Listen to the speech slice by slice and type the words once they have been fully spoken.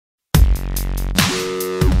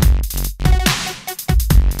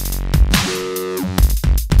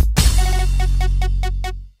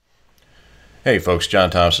Hey folks,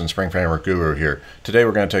 John Thompson, Spring Framework Guru here. Today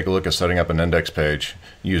we're going to take a look at setting up an index page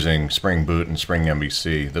using Spring Boot and Spring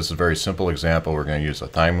MVC. This is a very simple example. We're going to use a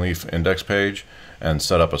Thymeleaf index page and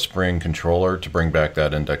set up a Spring controller to bring back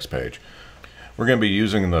that index page. We're going to be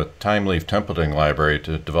using the Thymeleaf templating library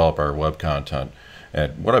to develop our web content.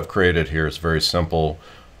 And what I've created here is a very simple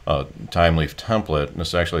Thymeleaf template. And this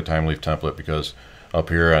is actually a Thymeleaf template because up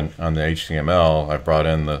here on the HTML I've brought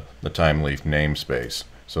in the Thymeleaf namespace.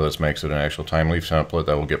 So this makes it an actual Thymeleaf template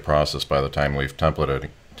that will get processed by the Thymeleaf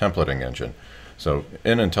templating engine. So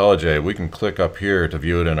in IntelliJ, we can click up here to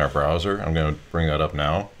view it in our browser. I'm going to bring that up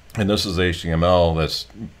now. And this is the HTML that's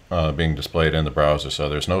being displayed in the browser. So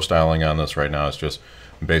there's no styling on this right now. It's just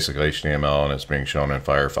basic HTML, and it's being shown in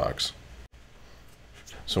Firefox.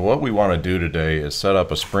 So what we want to do today is set up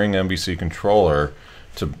a Spring MVC controller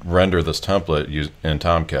to render this template in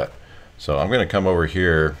Tomcat. So I'm going to come over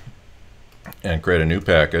here and create a new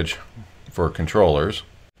package for controllers.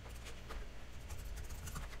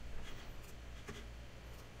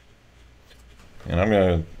 And I'm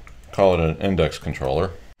going to call it an index controller.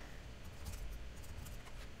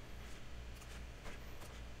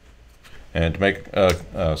 And to make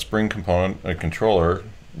a Spring component, a controller,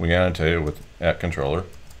 we annotate it with @controller.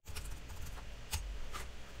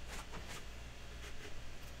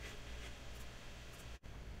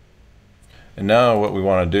 And now what we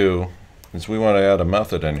want to do is we want to add a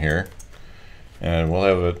method in here, and we'll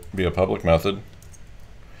have it be a public method,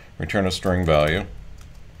 return a string value,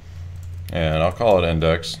 and I'll call it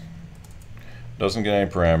index. Doesn't get any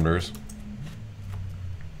parameters,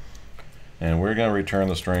 and we're going to return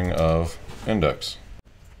the string of index.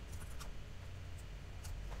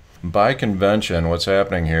 By convention, what's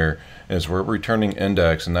happening here is we're returning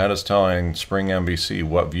index, and that is telling Spring MVC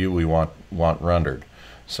what view we want rendered.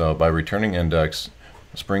 So by returning index,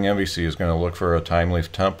 Spring MVC is going to look for a Thymeleaf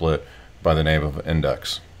template by the name of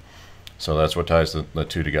index. So that's what ties the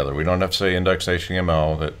two together. We don't have to say index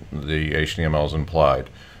HTML, that the HTML is implied.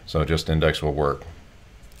 So just index will work.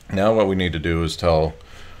 Now what we need to do is tell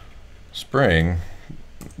Spring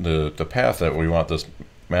the path that we want this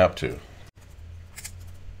map to.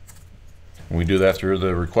 We do that through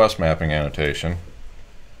the request mapping annotation.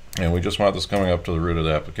 And we just want this coming up to the root of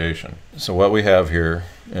the application. So what we have here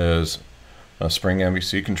is a Spring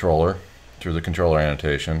MVC controller through the controller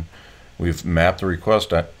annotation. We've mapped the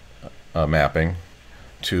request mapping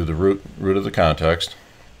to the root of the context,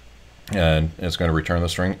 and it's going to return the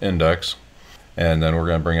string index, and then we're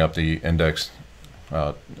going to bring up the index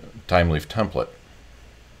Thymeleaf template.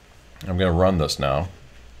 I'm going to run this now.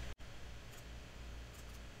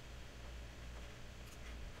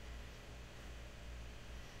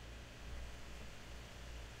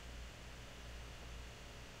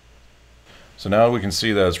 So now we can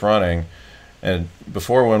see that it's running, and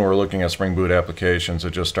before, when we're looking at Spring Boot applications,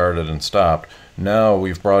 it just started and stopped. Now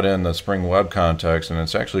we've brought in the Spring Web context, and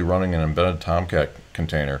it's actually running an embedded Tomcat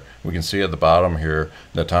container. We can see at the bottom here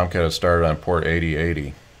that Tomcat has started on port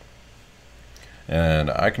 8080.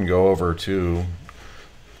 And I can go over to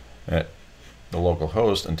the local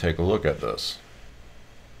host and take a look at this.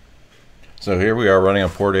 So here we are running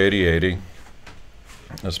on port 8080.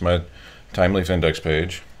 That's my Thymeleaf index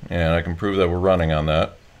page, and I can prove that we're running on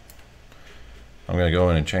that. I'm going to go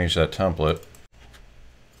in and change that template.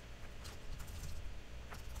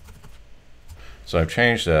 So I've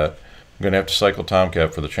changed that. I'm going to have to cycle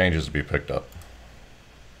Tomcat for the changes to be picked up.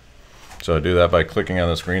 So I do that by clicking on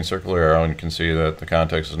this green circular arrow, and you can see that the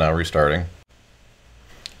context is now restarting.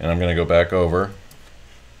 And I'm going to go back over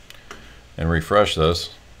and refresh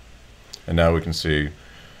this, and now we can see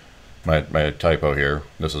my typo here.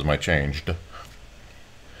 This is my changed.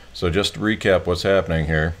 So just to recap, what's happening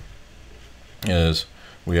here is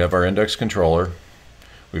we have our index controller.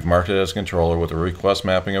 We've marked it as controller with a request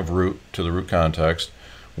mapping of root to the root context.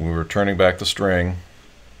 We're returning back the string,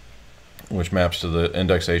 which maps to the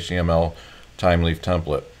index HTML Thymeleaf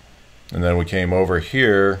template. And then we came over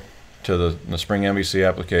here to the Spring MVC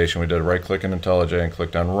application. We did a right click in IntelliJ and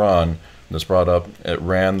clicked on run. This brought up, it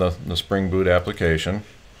ran the Spring Boot application.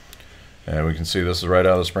 And we can see this is right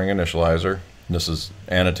out of the Spring Initializer. This is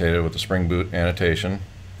annotated with the Spring Boot annotation,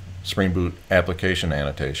 Spring Boot application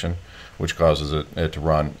annotation, which causes it to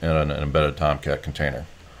run in an embedded Tomcat container.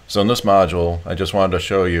 So in this module, I just wanted to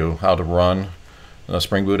show you how to run a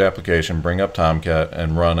Spring Boot application, bring up Tomcat,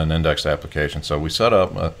 and run an index application. So we set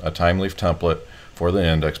up a Thymeleaf template for the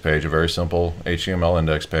index page, a very simple HTML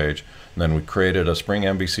index page. And then we created a Spring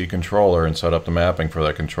MVC controller and set up the mapping for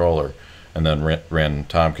that controller, and then ran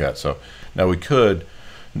Tomcat. So now we could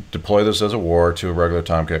deploy this as a war to a regular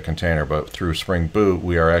Tomcat container, but through Spring Boot,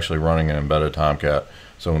 we are actually running an embedded Tomcat.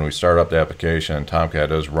 So when we start up the application,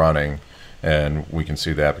 Tomcat is running, and we can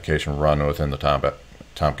see the application run within the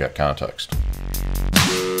Tomcat context.